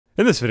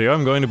In this video,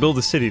 I'm going to build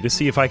a city to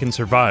see if I can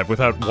survive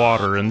without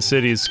water in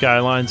cities'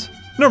 skylines.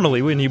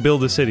 Normally, when you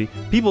build a city,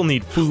 people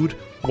need food,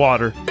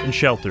 water, and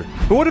shelter.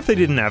 But what if they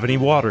didn't have any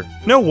water?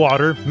 No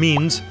water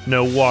means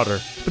no water.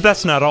 But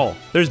that's not all.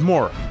 There's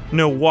more.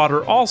 No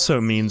water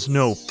also means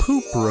no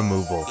poop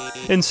removal.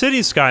 In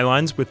city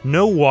skylines with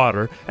no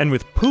water and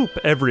with poop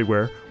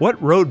everywhere,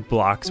 what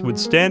roadblocks would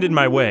stand in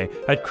my way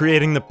at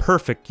creating the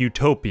perfect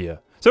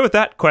utopia? So with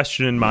that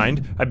question in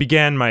mind, I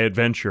began my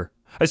adventure.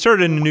 I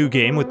started a new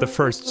game with the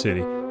first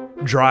city,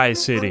 Dry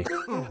City.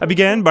 I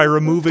began by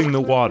removing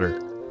the water.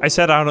 I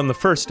set out on the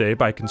first day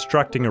by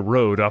constructing a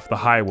road off the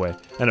highway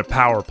and a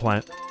power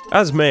plant.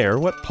 As mayor,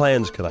 what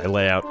plans could I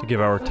lay out to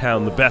give our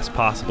town the best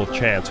possible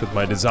chance with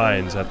my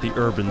designs at the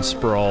urban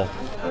sprawl?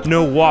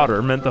 No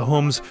water meant the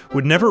homes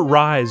would never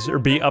rise or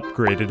be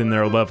upgraded in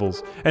their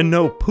levels, and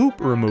no poop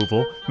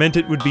removal meant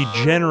it would be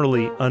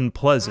generally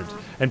unpleasant,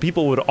 and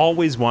people would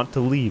always want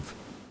to leave.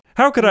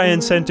 How could I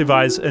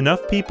incentivize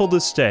enough people to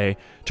stay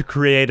to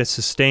create a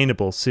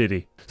sustainable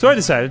city? So I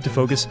decided to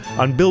focus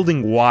on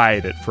building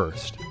wide at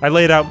first. I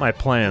laid out my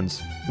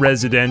plans: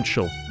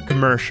 residential,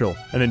 commercial,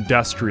 and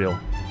industrial.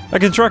 I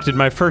constructed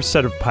my first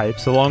set of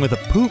pipes along with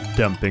a poop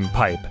dumping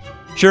pipe.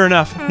 Sure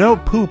enough, no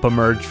poop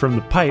emerged from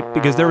the pipe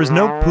because there was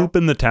no poop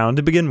in the town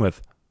to begin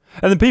with.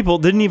 And the people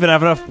didn't even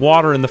have enough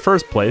water in the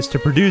first place to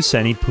produce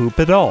any poop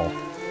at all.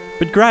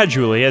 But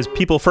gradually, as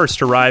people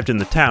first arrived in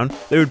the town,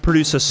 they would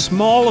produce a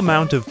small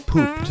amount of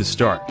poop to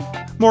start.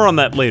 More on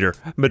that later,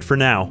 but for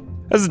now.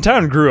 As the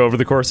town grew over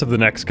the course of the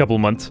next couple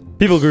months,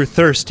 people grew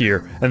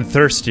thirstier and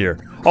thirstier,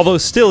 although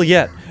still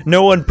yet,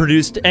 no one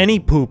produced any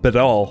poop at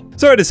all.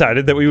 So I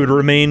decided that we would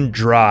remain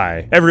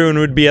dry. Everyone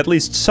would be at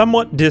least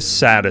somewhat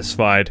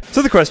dissatisfied.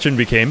 So the question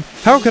became,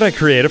 how could I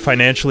create a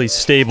financially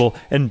stable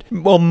and,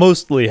 well,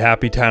 mostly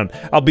happy town,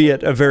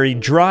 albeit a very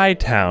dry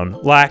town,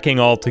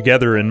 lacking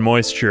altogether in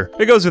moisture?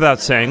 It goes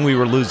without saying we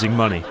were losing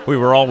money. We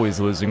were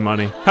always losing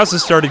money.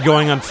 Houses started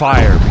going on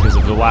fire because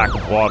of the lack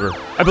of water.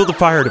 I built a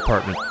fire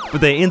department, but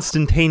they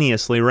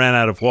instantaneously ran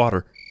out of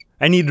water.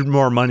 I needed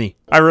more money.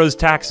 I rose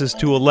taxes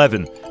to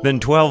 11, then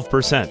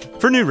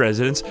 12%. For new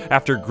residents,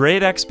 after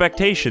great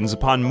expectations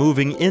upon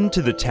moving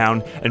into the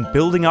town and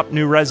building up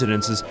new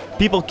residences,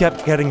 people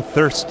kept getting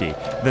thirsty,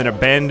 then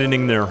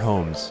abandoning their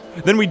homes.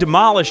 Then we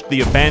demolished the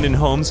abandoned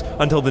homes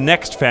until the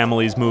next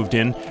families moved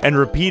in and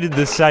repeated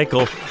the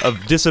cycle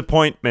of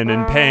disappointment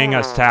in paying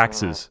us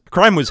taxes.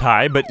 Crime was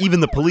high, but even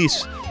the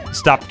police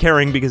stopped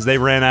caring because they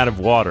ran out of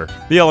water.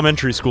 The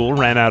elementary school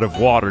ran out of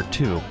water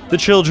too. The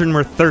children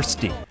were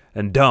thirsty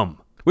and dumb.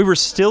 We were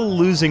still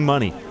losing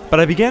money, but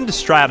I began to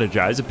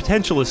strategize a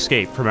potential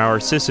escape from our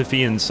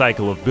Sisyphean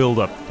cycle of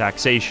build-up,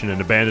 taxation,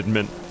 and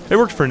abandonment. It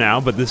worked for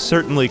now, but this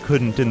certainly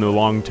couldn't in the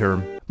long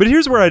term. But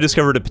here's where I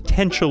discovered a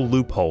potential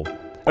loophole.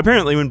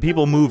 Apparently, when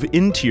people move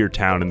into your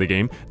town in the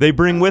game, they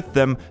bring with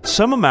them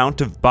some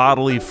amount of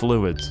bodily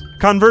fluids.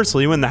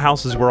 Conversely, when the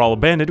houses were all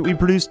abandoned, we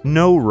produced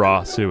no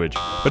raw sewage.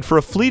 But for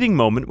a fleeting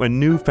moment when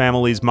new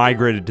families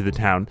migrated to the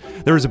town,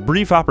 there was a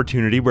brief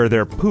opportunity where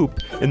their poop,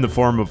 in the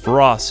form of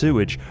raw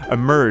sewage,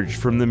 emerged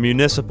from the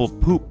municipal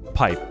poop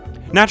pipe.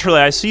 Naturally,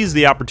 I seized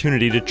the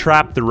opportunity to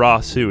trap the raw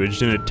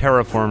sewage in a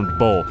terraformed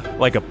bowl,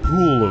 like a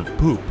pool of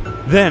poop.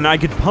 Then I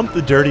could pump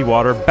the dirty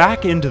water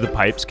back into the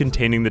pipes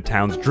containing the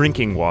town's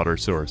drinking water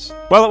source.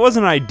 While it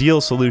wasn't an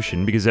ideal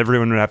solution because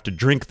everyone would have to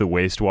drink the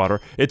wastewater,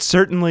 it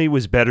certainly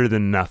was better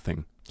than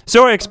nothing.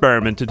 So I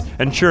experimented,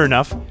 and sure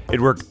enough, it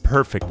worked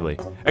perfectly,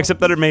 except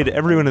that it made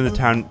everyone in the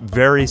town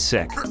very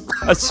sick.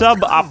 A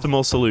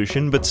suboptimal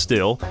solution, but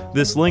still,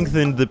 this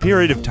lengthened the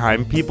period of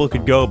time people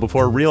could go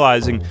before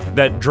realizing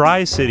that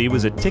Dry City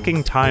was a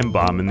ticking time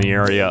bomb in the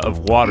area of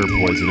water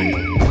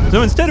poisoning.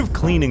 So instead of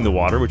cleaning the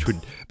water, which would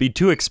be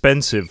too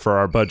expensive for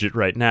our budget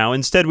right now,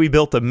 instead we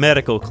built a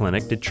medical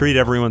clinic to treat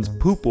everyone's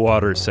poop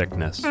water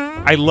sickness.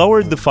 I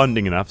lowered the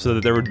funding enough so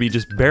that there would be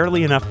just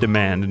barely enough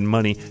demand and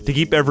money to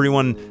keep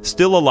everyone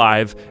still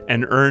alive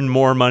and earn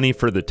more money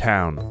for the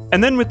town.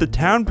 And then with the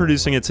town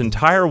producing its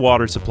entire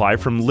water supply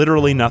from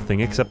literally nothing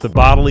except the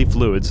bodily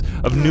fluids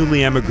of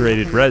newly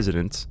emigrated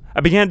residents,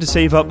 I began to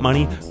save up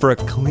money for a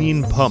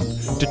clean pump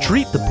to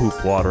treat the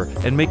poop water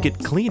and make it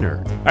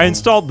cleaner. I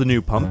installed the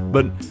new pump,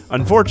 but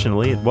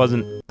unfortunately it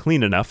wasn't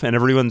clean enough and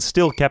everyone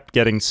still kept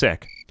getting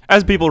sick.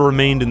 As people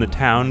remained in the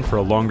town for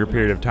a longer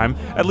period of time,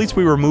 at least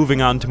we were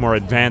moving on to more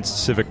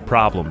advanced civic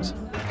problems.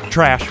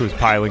 Trash was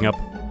piling up,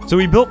 so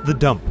we built the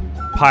dump,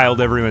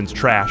 piled everyone's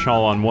trash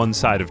all on one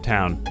side of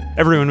town.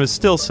 Everyone was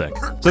still sick,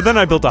 so then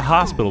I built a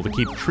hospital to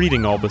keep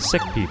treating all the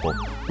sick people.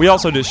 We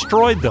also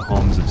destroyed the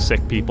homes of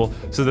sick people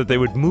so that they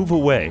would move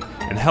away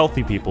and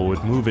healthy people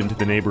would move into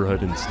the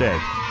neighborhood and stay.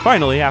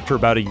 Finally, after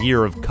about a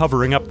year of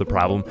covering up the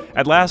problem,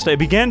 at last I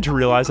began to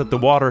realize that the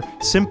water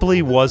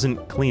simply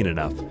wasn't clean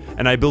enough,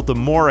 and I built a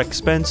more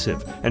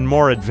expensive and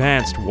more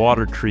advanced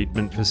water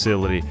treatment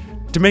facility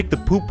to make the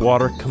poop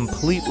water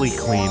completely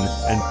clean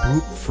and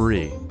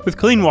poop-free. With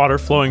clean water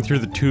flowing through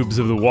the tubes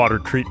of the water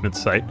treatment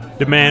site,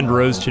 demand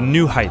rose to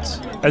new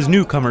heights as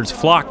newcomers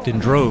flocked in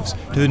droves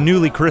to the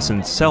newly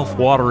christened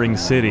self-watering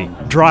city.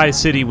 Dry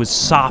City was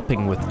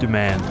sopping with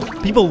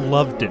demand. People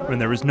loved it when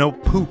there was no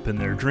poop in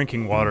their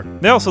drinking water.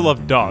 They also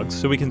loved dogs,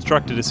 so we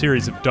constructed a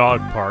series of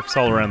dog parks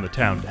all around the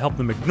town to help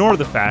them ignore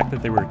the fact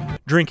that they were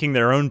drinking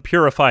their own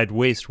purified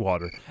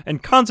wastewater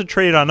and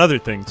concentrate on other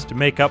things to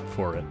make up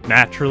for it.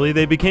 Naturally,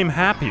 they became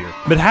happier,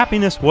 but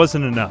happiness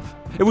wasn't enough.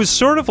 It was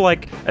sort of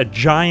like a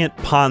giant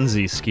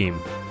Ponzi scheme.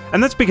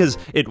 And that's because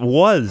it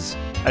was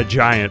a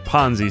giant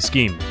Ponzi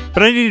scheme.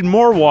 But I needed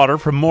more water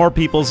from more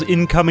people's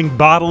incoming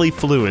bodily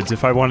fluids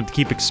if I wanted to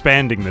keep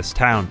expanding this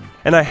town.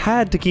 And I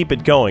had to keep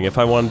it going if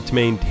I wanted to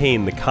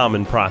maintain the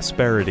common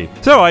prosperity.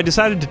 So I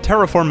decided to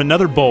terraform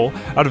another bowl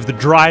out of the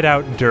dried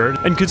out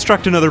dirt and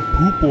construct another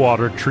poop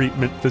water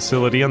treatment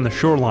facility on the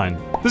shoreline.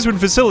 This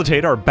would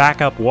facilitate our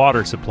backup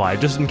water supply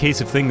just in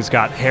case if things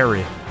got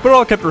hairy. But it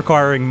all kept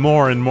requiring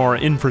more and more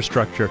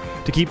infrastructure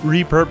to keep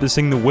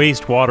repurposing the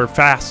wastewater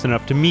fast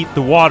enough to meet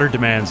the water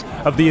demands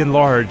of the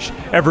enlarged,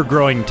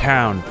 ever-growing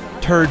town,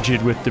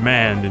 turgid with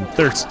demand and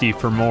thirsty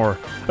for more.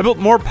 I built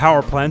more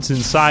power plants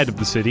inside of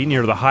the city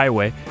near the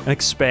highway and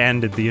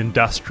expanded the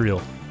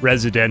industrial,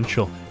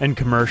 residential, and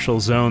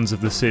commercial zones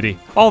of the city.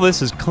 All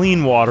this as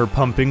clean water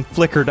pumping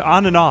flickered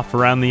on and off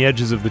around the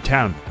edges of the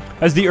town.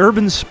 As the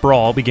urban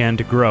sprawl began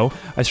to grow,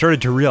 I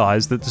started to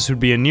realize that this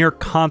would be a near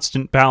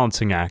constant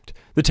balancing act,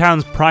 the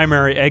town's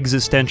primary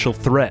existential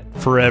threat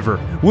forever.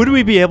 Would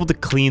we be able to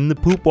clean the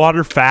poop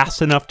water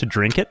fast enough to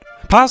drink it?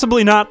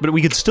 Possibly not, but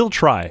we could still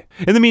try.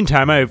 In the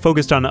meantime, I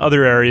focused on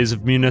other areas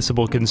of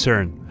municipal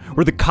concern.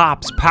 Were the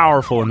cops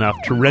powerful enough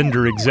to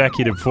render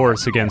executive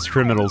force against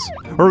criminals?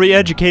 Were we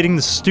educating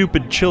the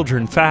stupid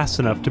children fast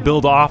enough to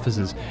build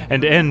offices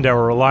and end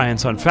our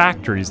reliance on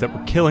factories that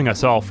were killing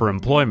us all for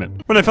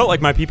employment? When I felt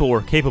like my people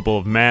were capable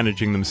of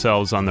managing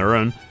themselves on their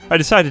own, I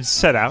decided to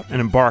set out and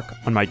embark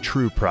on my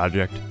true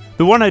project.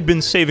 The one I'd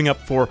been saving up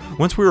for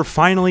once we were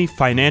finally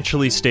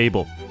financially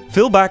stable.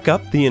 Fill back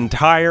up the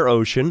entire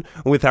ocean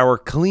with our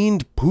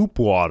cleaned poop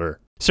water.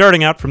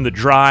 Starting out from the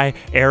dry,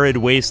 arid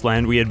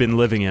wasteland we had been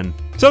living in.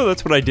 So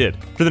that's what I did.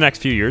 For the next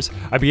few years,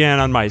 I began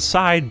on my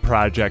side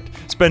project,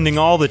 spending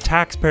all the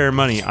taxpayer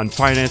money on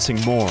financing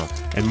more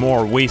and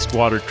more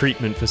wastewater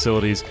treatment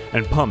facilities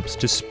and pumps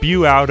to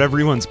spew out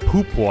everyone's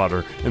poop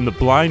water in the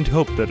blind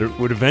hope that it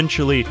would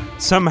eventually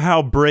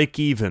somehow break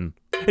even.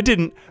 It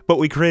didn't, but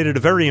we created a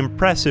very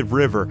impressive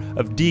river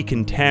of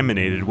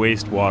decontaminated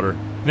wastewater.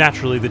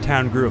 Naturally, the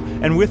town grew,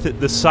 and with it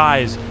the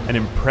size and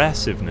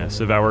impressiveness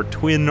of our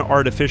twin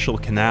artificial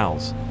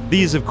canals.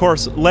 These, of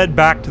course, led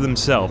back to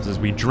themselves as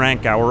we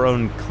drank our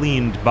own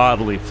cleaned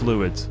bodily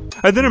fluids.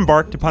 I then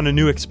embarked upon a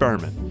new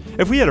experiment.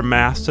 If we had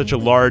amassed such a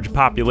large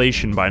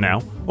population by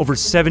now, over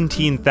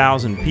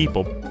 17,000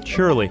 people,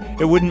 surely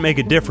it wouldn't make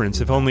a difference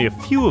if only a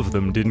few of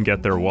them didn't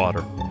get their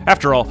water.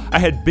 After all, I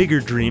had bigger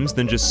dreams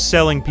than just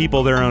selling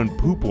people their own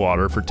poop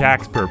water for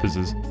tax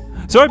purposes.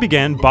 So I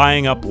began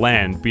buying up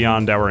land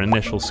beyond our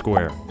initial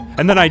square.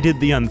 And then I did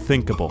the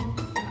unthinkable.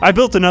 I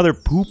built another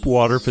poop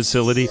water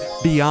facility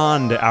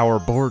beyond our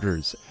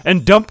borders,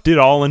 and dumped it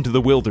all into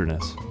the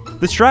wilderness.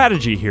 The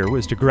strategy here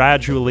was to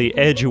gradually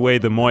edge away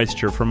the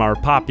moisture from our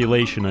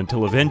population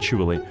until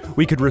eventually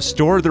we could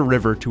restore the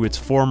river to its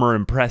former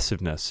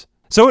impressiveness.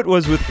 So it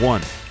was with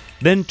 1,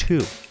 then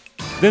 2,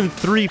 then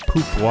 3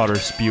 poop water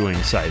spewing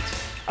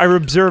sites. I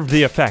observed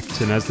the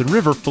effects, and as the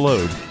river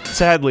flowed,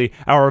 sadly,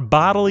 our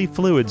bodily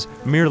fluids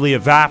merely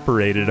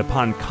evaporated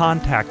upon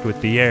contact with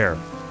the air,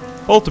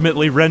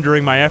 ultimately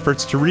rendering my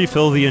efforts to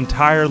refill the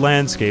entire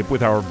landscape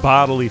with our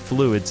bodily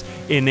fluids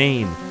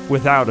inane,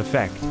 without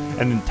effect,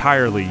 and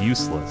entirely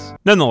useless.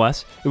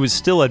 Nonetheless, it was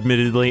still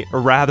admittedly a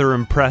rather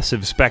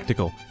impressive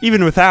spectacle,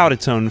 even without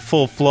its own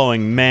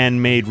full-flowing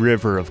man-made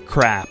river of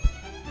crap.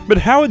 But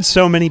how had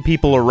so many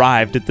people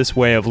arrived at this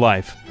way of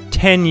life?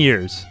 10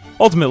 years.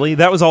 Ultimately,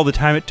 that was all the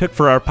time it took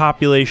for our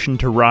population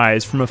to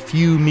rise from a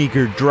few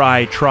meager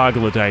dry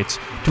troglodytes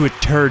to a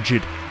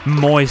turgid,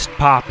 moist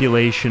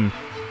population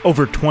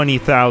over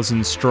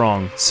 20,000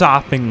 strong,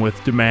 sopping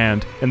with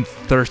demand and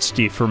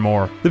thirsty for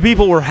more. The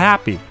people were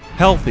happy,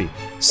 healthy,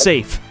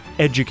 safe,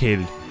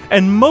 educated,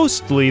 and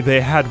mostly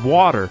they had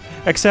water,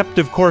 except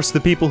of course the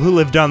people who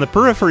lived on the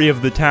periphery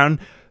of the town,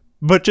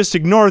 but just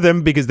ignore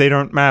them because they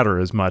don't matter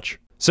as much.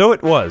 So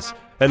it was,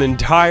 an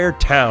entire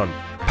town,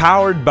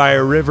 powered by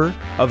a river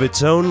of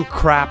its own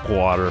crap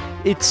water.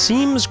 It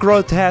seems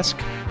grotesque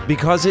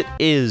because it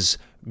is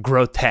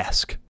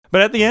grotesque.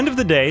 But at the end of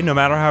the day, no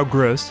matter how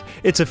gross,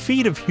 it's a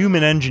feat of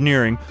human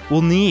engineering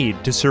we'll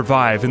need to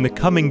survive in the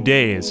coming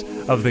days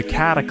of the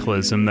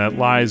cataclysm that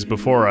lies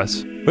before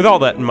us. With all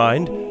that in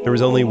mind, there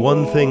was only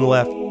one thing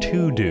left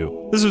to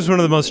do. This was one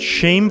of the most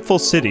shameful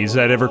cities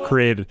I'd ever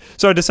created,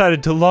 so I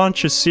decided to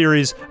launch a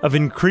series of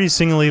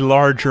increasingly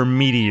larger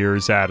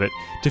meteors at it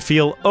to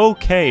feel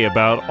okay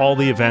about all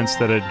the events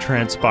that had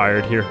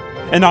transpired here.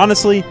 And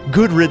honestly,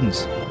 good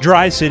riddance.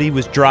 Dry City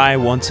was dry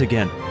once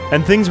again,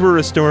 and things were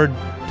restored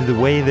to the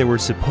way they were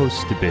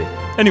supposed to be.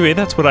 Anyway,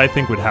 that's what I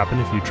think would happen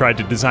if you tried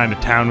to design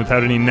a town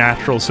without any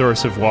natural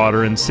source of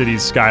water in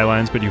cities'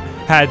 skylines, but you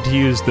had to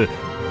use the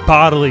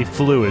bodily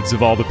fluids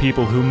of all the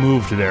people who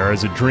moved there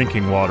as a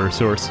drinking water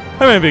source.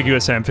 I'm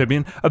Ambiguous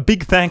Amphibian. A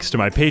big thanks to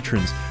my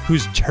patrons,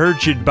 whose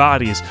turgid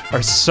bodies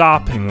are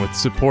sopping with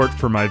support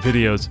for my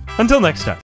videos. Until next time.